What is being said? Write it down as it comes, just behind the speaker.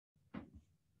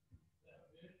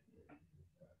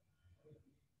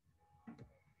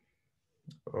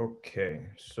Okay,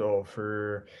 so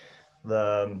for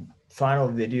the final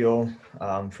video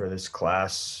for this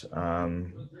class,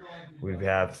 we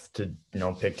have to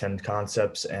pick 10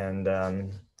 concepts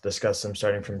and discuss them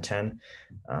starting from 10.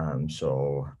 My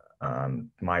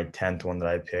 10th one that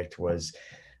I picked was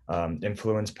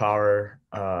influence, power,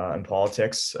 and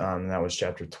politics. That was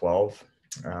chapter 12.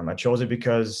 I chose it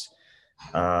because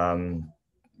um,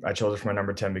 I chose it for my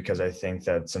number 10 because I think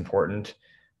that's important.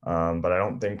 But I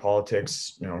don't think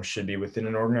politics, should be within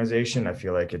an organization. I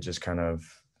feel like it just kind of,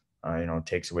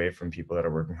 takes away from people that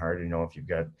are working hard. If you've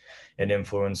got an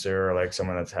influencer or like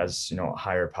someone that has,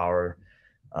 higher power,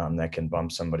 that can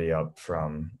bump somebody up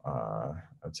from,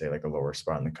 I'd say like a lower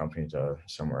spot in the company to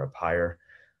somewhere up higher.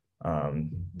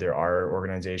 There are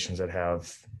organizations that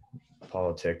have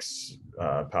politics,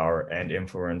 power, and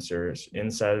influencers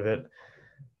inside of it,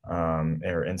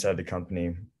 or inside the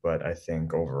company. But I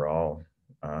think overall,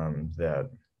 that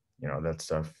that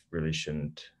stuff really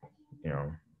shouldn't you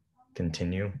know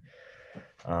continue.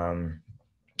 Um,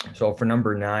 so for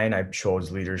number 9, I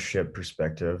chose leadership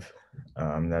perspective.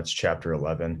 That's chapter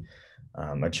 11.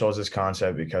 I chose this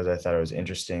concept because I thought it was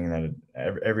interesting that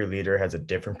every leader has a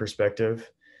different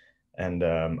perspective, and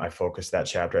I focused on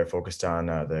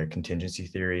the contingency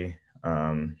theory,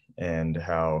 and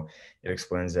how it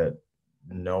explains that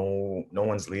no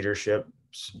one's leadership,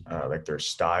 like their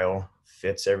style,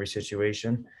 fits every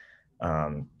situation.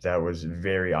 That was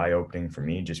very eye-opening for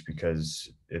me, just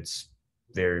because it's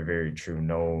very, very true.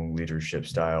 No leadership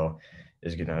style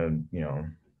is gonna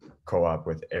co-op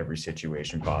with every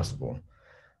situation possible.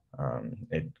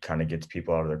 It kind of gets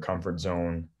people out of their comfort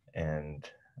zone, and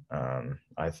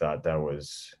I thought that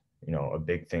was a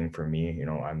big thing for me.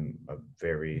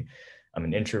 I'm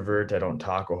an introvert. I don't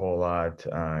talk a whole lot.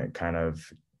 Kind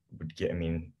of would get I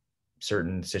mean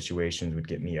certain situations would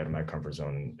get me out of my comfort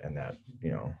zone, and that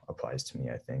applies to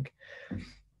me, I think.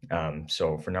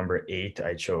 So for number 8,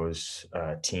 I chose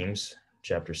teams,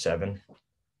 chapter 7.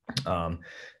 um,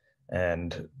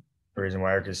 and the reason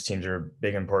why, because teams are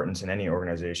big importance in any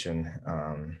organization.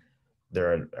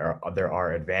 There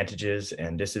are advantages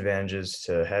and disadvantages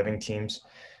to having teams.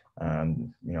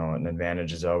 An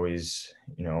advantage is always,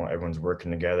 everyone's working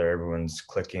together, everyone's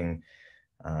clicking.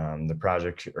 The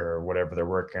project or whatever they're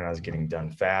working on is getting done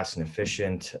fast and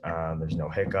efficient. There's no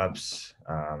hiccups.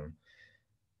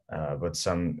 But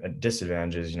some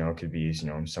disadvantages, could be,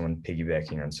 someone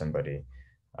piggybacking on somebody,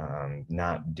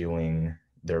 not doing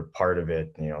their part of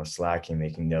it, slacking,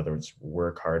 making the others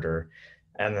work harder.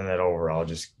 And then that overall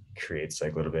just creates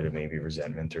like a little bit of maybe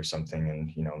resentment or something.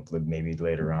 And, maybe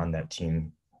later on that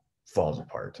team falls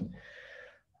apart.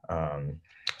 Um,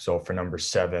 so for number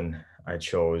 7, I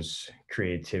chose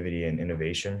creativity and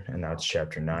innovation, and that's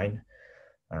chapter 9.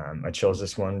 I chose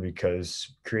this one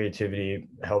because creativity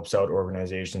helps out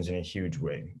organizations in a huge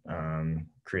way.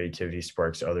 Creativity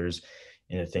sparks others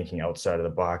into thinking outside of the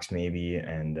box, maybe,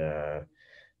 and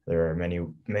there are many,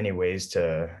 many ways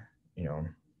to, you know,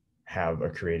 have a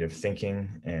creative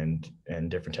thinking and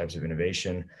different types of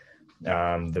innovation.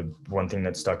 The one thing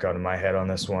that stuck out in my head on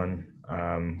this one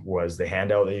was the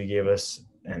handout that you gave us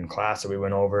in class that we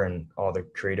went over, and all the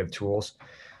creative tools.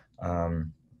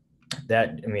 Um,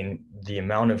 the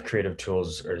amount of creative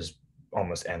tools is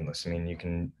almost endless.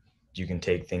 You can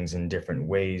take things in different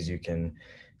ways. You can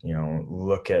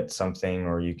look at something,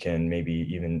 or you can maybe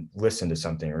even listen to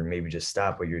something, or maybe just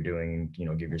stop what you're doing,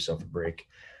 give yourself a break.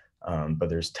 But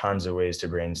there's tons of ways to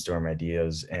brainstorm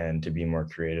ideas and to be more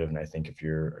creative. And I think if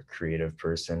you're a creative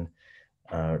person,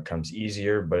 it comes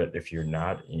easier. But if you're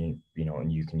not, and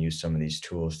you can use some of these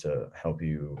tools to help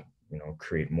you,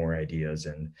 create more ideas,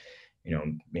 and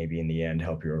maybe in the end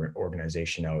help your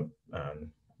organization out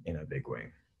in a big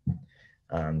way.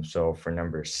 So for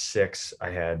number 6, I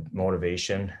had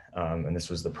motivation, and this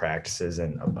was the practices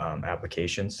and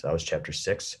applications. That was chapter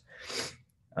 6.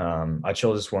 I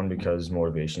chose this one because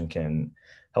motivation can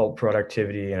help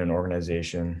productivity in an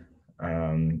organization.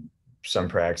 Some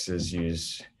practices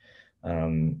use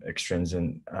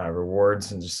extrinsic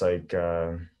rewards, and just like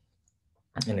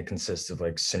and it consists of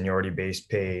like seniority based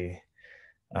pay,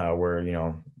 where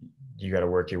you got to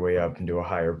work your way up into a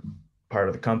higher part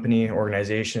of the company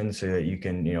organization so that you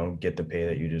can get the pay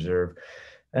that you deserve.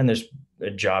 And there's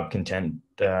a job content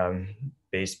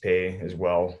based pay as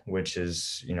well, which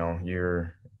is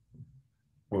your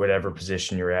whatever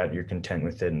position you're at, you're content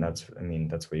with it, and that's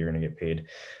what you're going to get paid.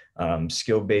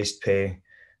 Skill based pay,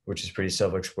 which is pretty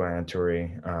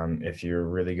self-explanatory. If you're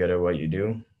really good at what you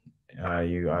do,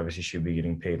 you obviously should be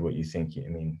getting paid what you think.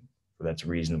 That's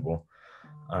reasonable.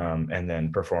 And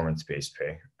then performance based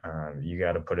pay. You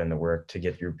got to put in the work to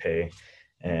get your pay,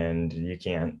 and you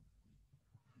can't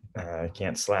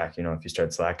can't slack. If you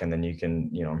start slacking, then you can,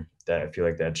 that I feel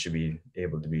like that should be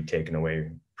able to be taken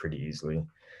away pretty easily.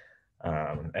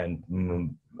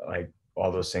 Like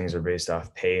all those things are based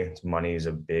off pay. Money is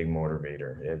a big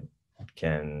motivator. It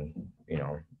can,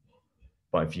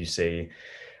 but if you say,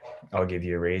 I'll give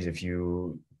you a raise if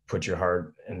you put your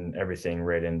heart and everything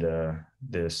right into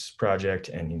this project,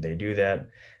 and they do that.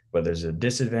 But there's a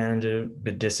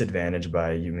disadvantage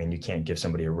by you can't give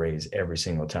somebody a raise every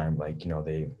single time, like,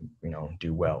 they,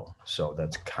 do well. So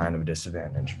that's kind of a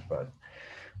disadvantage. But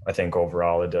I think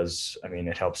overall it does,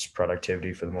 it helps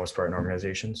productivity for the most part in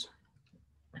organizations.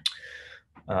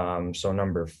 So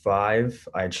number 5,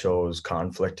 I chose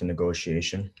conflict and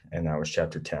negotiation, and that was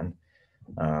chapter 10.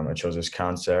 I chose this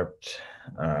concept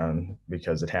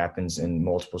because it happens in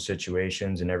multiple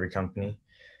situations in every company.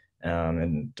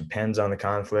 And depends on the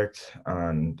conflict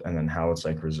and then how it's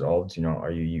like resolved.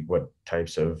 What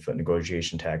types of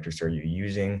negotiation tactics are you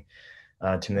using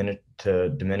to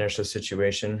diminish the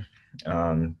situation?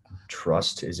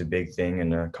 Trust is a big thing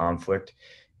in a conflict.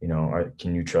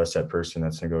 Can you trust that person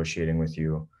that's negotiating with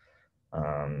you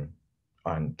on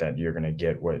that you're going to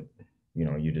get what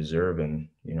you deserve? And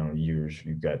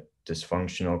you've got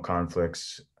dysfunctional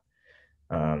conflicts,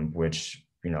 which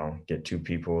get two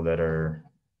people that are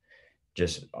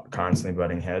just constantly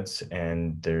butting heads,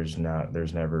 and there's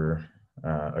never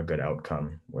a good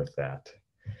outcome with that.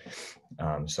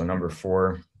 So number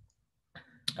 4,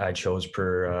 I chose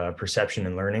perception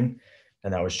and learning,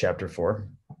 and that was chapter 4.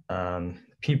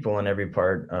 People in every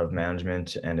part of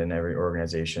management and in every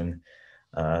organization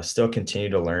still continue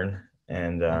to learn,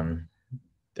 and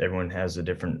everyone has a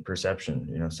different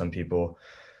perception. Some people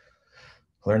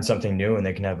learn something new and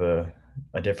they can have a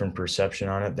different perception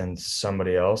on it than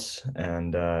somebody else.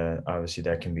 And obviously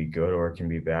that can be good or it can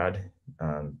be bad.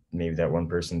 Maybe that one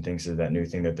person thinks that new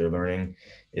thing that they're learning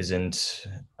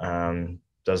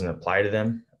doesn't apply to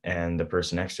them. And the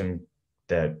person next to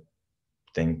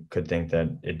them could think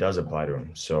that it does apply to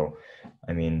them. So,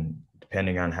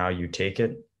 depending on how you take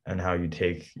it and how you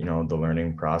take, the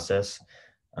learning process,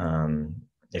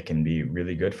 it can be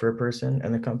really good for a person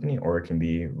and the company, or it can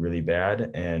be really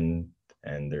bad. And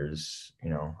there's,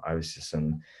 obviously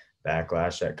some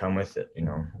backlash that come with it.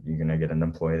 You're going to get an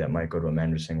employee that might go to a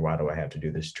manager saying, why do I have to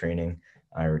do this training?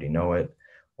 I already know it.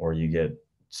 Or you get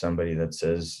somebody that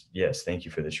says, yes, thank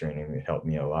you for the training. It helped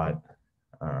me a lot.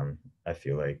 I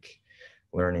feel like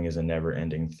learning is a never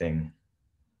ending thing.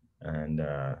 And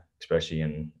especially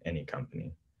in any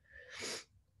company.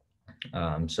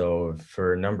 So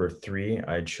for number 3,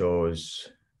 I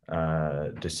chose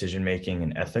decision-making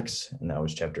and ethics, and that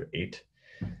was chapter 8,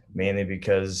 mainly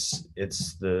because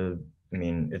it's the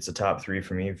top 3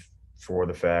 for me for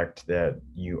the fact that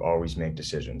you always make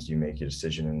decisions. You make a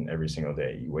decision every single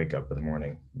day. You wake up in the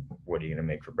morning, what are you going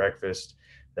to make for breakfast?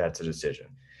 That's a decision.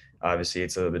 Obviously,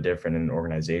 it's a little bit different in an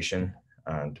organization,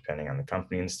 depending on the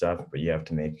company and stuff, but you have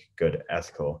to make good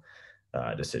ethical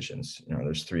decisions.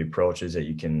 There's 3 approaches that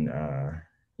you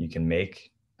can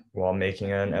make while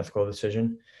making an ethical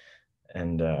decision,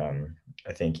 and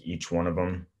I think each one of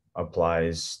them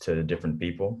applies to different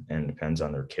people and depends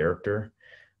on their character.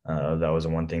 That was the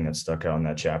one thing that stuck out in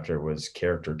that chapter was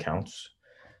character counts.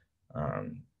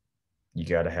 You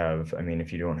got to have,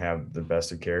 if you don't have the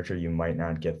best of character, you might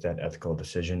not get that ethical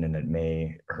decision, and it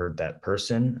may hurt that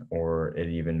person, or it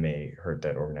even may hurt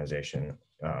that organization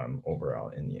overall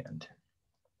in the end.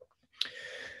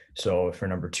 So for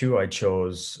number 2, I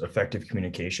chose effective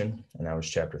communication, and that was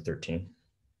chapter 13.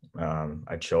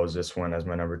 I chose this one as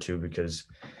my number 2 because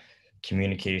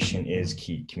communication is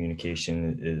key.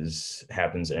 Communication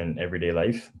happens in everyday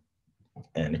life,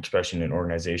 and especially in an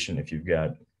organization. If you've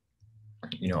got,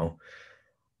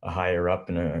 a higher up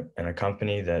in a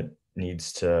company that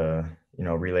needs to,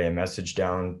 relay a message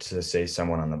down to, say,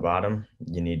 someone on the bottom,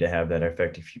 you need to have that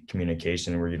effective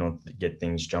communication where you don't get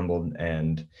things jumbled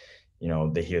and,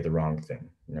 they hear the wrong thing.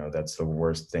 That's the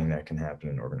worst thing that can happen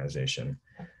in an organization.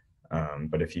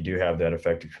 But if you do have that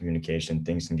effective communication,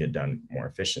 things can get done more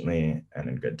efficiently and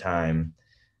in good time.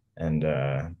 And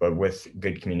but with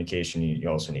good communication, you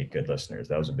also need good listeners.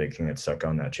 That was a big thing that stuck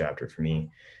on that chapter for me.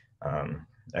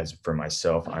 As for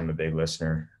myself, I'm a big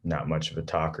listener, not much of a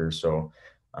talker. So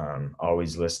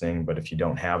always listening. But if you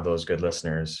don't have those good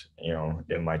listeners,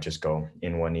 it might just go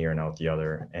in one ear and out the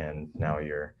other. And now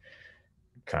you're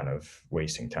kind of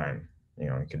wasting time.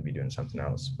 You could be doing something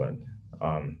else. But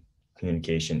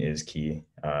communication is key,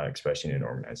 especially in an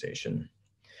organization.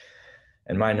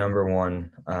 And my number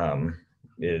 1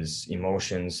 is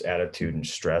emotions, attitude, and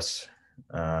stress.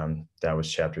 That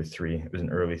was chapter 3. It was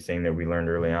an early thing that we learned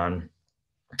early on,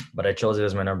 but I chose it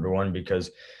as my number 1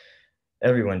 because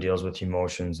everyone deals with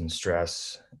emotions and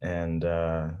stress, and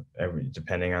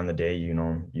depending on the day,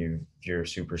 if you're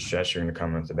super stressed, you're going to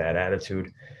come with a bad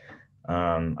attitude.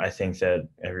 I think that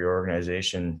every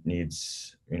organization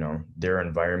needs, their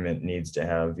environment needs to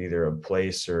have either a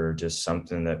place or just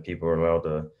something that people are allowed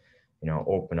to,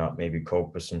 open up, maybe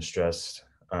cope with some stress,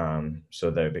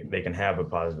 so that they can have a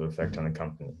positive effect on the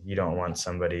company. You don't want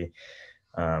somebody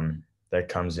that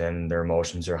comes in, their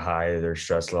emotions are high, their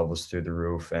stress levels through the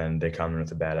roof, and they come in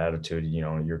with a bad attitude.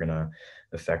 You're going to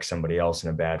affect somebody else in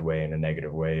a bad way, in a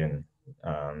negative way. And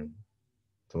um,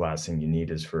 the last thing you need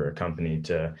is for a company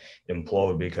to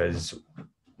implode because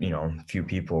a few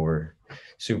people were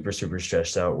super super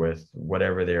stressed out with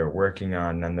whatever they were working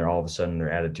on, and then they're all of a sudden their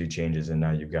attitude changes, and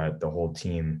now you've got the whole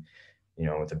team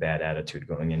with a bad attitude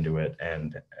going into it,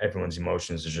 and everyone's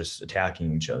emotions are just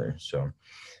attacking each other. So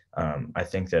I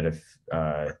think that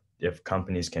if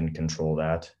companies can control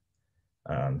that,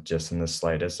 just in the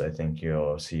slightest, I think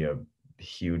you'll see a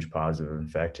huge positive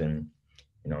effect. And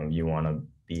you want to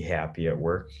be happy at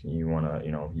work. You want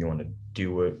to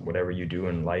do it, whatever you do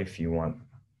in life. You want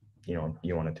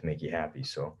it to make you happy.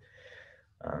 So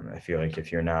I feel like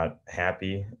if you're not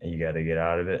happy, you got to get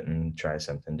out of it and try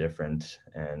something different.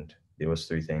 And those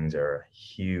three things are a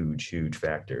huge, huge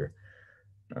factor.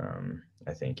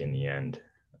 I think in the end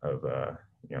of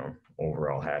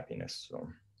overall happiness. So,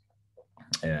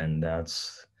 and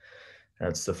that's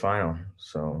the final.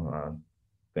 So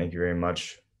thank you very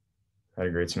much. Had a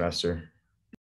great semester.